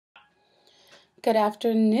Good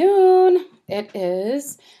afternoon. It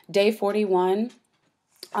is day 41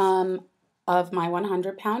 of my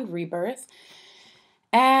 100-pound rebirth,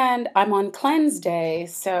 and I'm on cleanse day,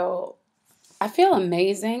 so I feel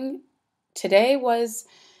amazing. Today was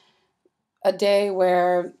a day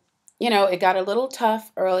where, it got a little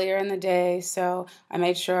tough earlier in the day, so I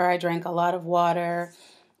made sure I drank a lot of water,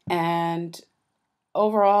 and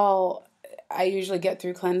overall, I usually get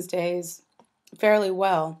through cleanse days fairly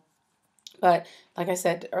well. But like I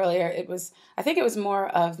said earlier, I think it was more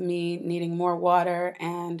of me needing more water.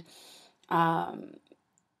 And um,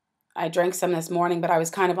 I drank some this morning, but I was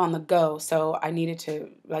kind of on the go. So I needed to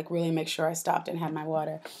like really make sure I stopped and had my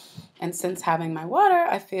water. And since having my water,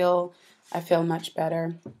 I feel much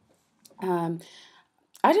better. Um,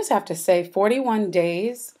 I just have to say 41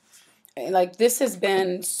 days, like this has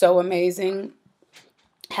been so amazing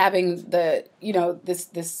having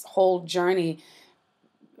this whole journey.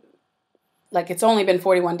 Like it's only been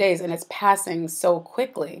 41 days and it's passing so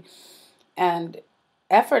quickly and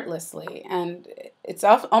effortlessly, and it's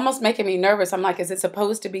almost making me nervous. I'm like, is it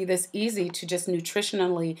supposed to be this easy to just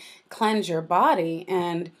nutritionally cleanse your body?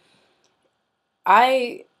 And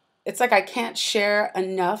I it's like I can't share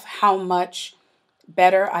enough how much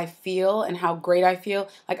better I feel and how great I feel.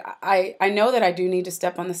 Like I know that I do need to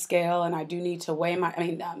step on the scale and I do need to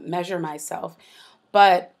measure myself,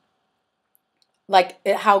 but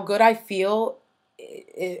how good I feel,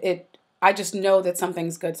 I just know that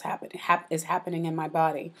something's good's is happening in my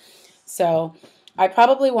body. So I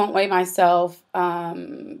probably won't weigh myself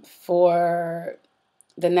for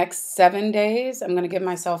the next 7 days. I'm going to give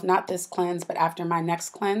myself not this cleanse, but after my next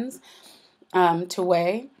cleanse to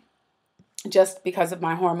weigh, just because of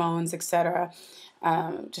my hormones, etc.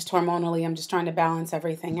 Just hormonally, I'm just trying to balance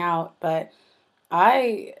everything out. But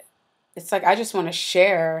it's like I just want to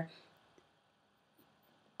share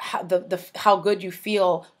how good you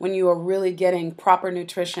feel when you are really getting proper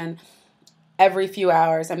nutrition every few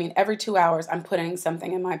hours. I mean, every 2 hours, I'm putting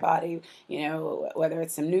something in my body, whether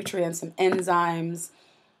it's some nutrients, some enzymes,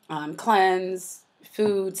 cleanse,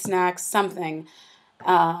 food, snacks, something.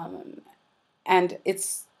 And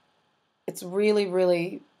it's really,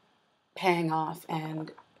 really paying off.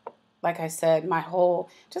 And like I said,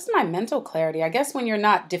 just my mental clarity. I guess when you're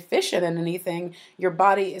not deficient in anything, your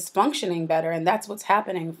body is functioning better. And that's what's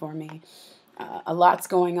happening for me. A lot's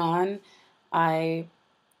going on. I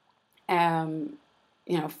am,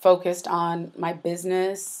 focused on my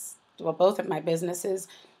business, well, both of my businesses.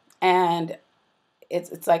 And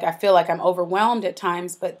it's like I feel like I'm overwhelmed at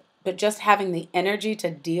times, but just having the energy to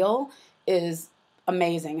deal is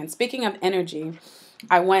amazing. And speaking of energy,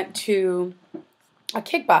 I went to a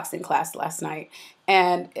kickboxing class last night,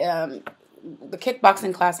 and the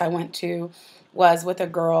kickboxing class I went to was with a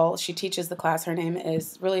girl. She teaches the class. Her name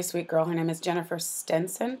is really a sweet girl. Her name is Jennifer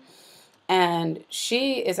Stenson, and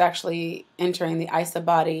she is actually entering the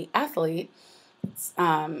Isabody athlete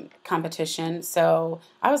competition. So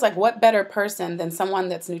I was like, what better person than someone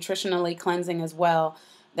that's nutritionally cleansing as well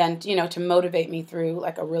than, to motivate me through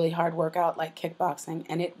like a really hard workout like kickboxing.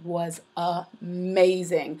 And it was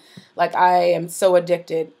amazing. Like I am so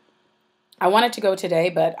addicted. I wanted to go today,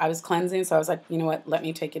 but I was cleansing. So I was like, you know what, let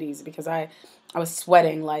me take it easy because I was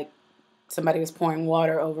sweating like somebody was pouring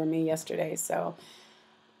water over me yesterday. So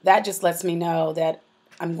that just lets me know that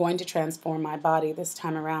I'm going to transform my body this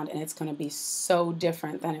time around, and it's going to be so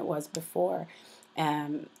different than it was before.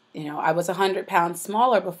 And, I was 100 pounds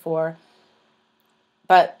smaller before,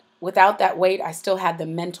 but without that weight, I still had the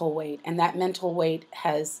mental weight, and that mental weight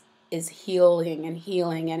is healing,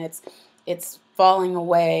 and it's falling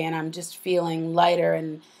away, and I'm just feeling lighter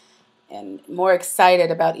and more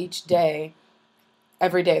excited about each day,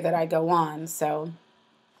 every day that I go on. So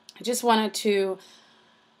I just wanted to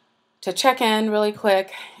check in really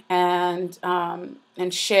quick and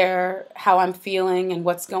share how I'm feeling and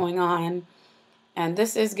what's going on. And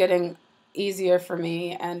this is getting easier for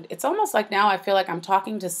me. And it's almost like now I feel like I'm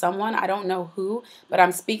talking to someone. I don't know who, but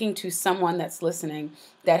I'm speaking to someone that's listening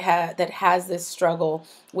that has this struggle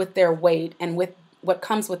with their weight and with what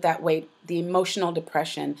comes with that weight, the emotional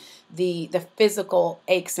depression, the physical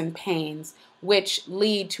aches and pains, which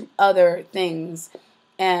lead to other things.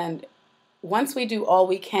 And once we do all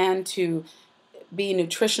we can to be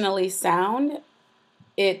nutritionally sound,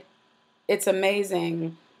 it's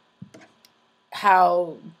amazing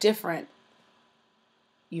how different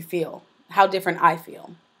you feel, how different I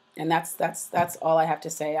feel. And that's all I have to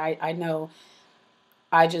say. I know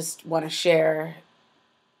I just want to share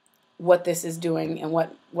what this is doing and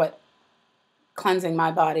what cleansing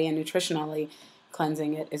my body and nutritionally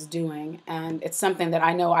cleansing it is doing. And it's something that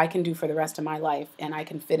I know I can do for the rest of my life, and I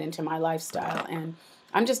can fit into my lifestyle. And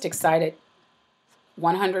I'm just excited.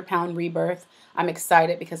 100-pound rebirth. I'm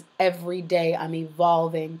excited because every day I'm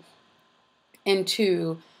evolving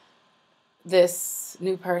into this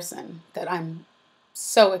new person that I'm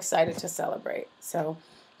so excited to celebrate. So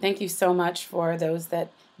thank you so much for those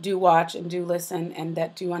that do watch and do listen and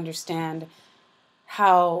that do understand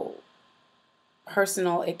how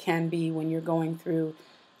personal it can be when you're going through,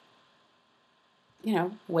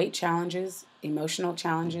 weight challenges, emotional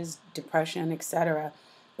challenges, depression, etc.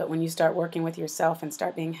 But when you start working with yourself and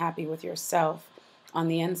start being happy with yourself on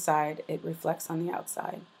the inside, it reflects on the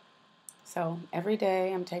outside. So every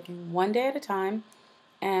day I'm taking one day at a time,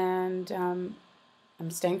 and I'm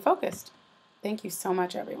staying focused. Thank you so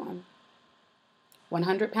much, everyone.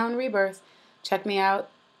 100-pound rebirth. Check me out.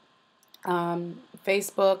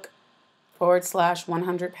 Facebook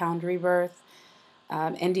 /100-pound rebirth.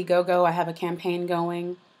 Indiegogo, I have a campaign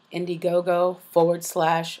going. Indiegogo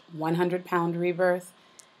 /100-pound rebirth.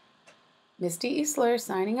 Misty Eastler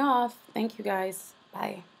signing off. Thank you guys.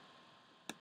 Bye.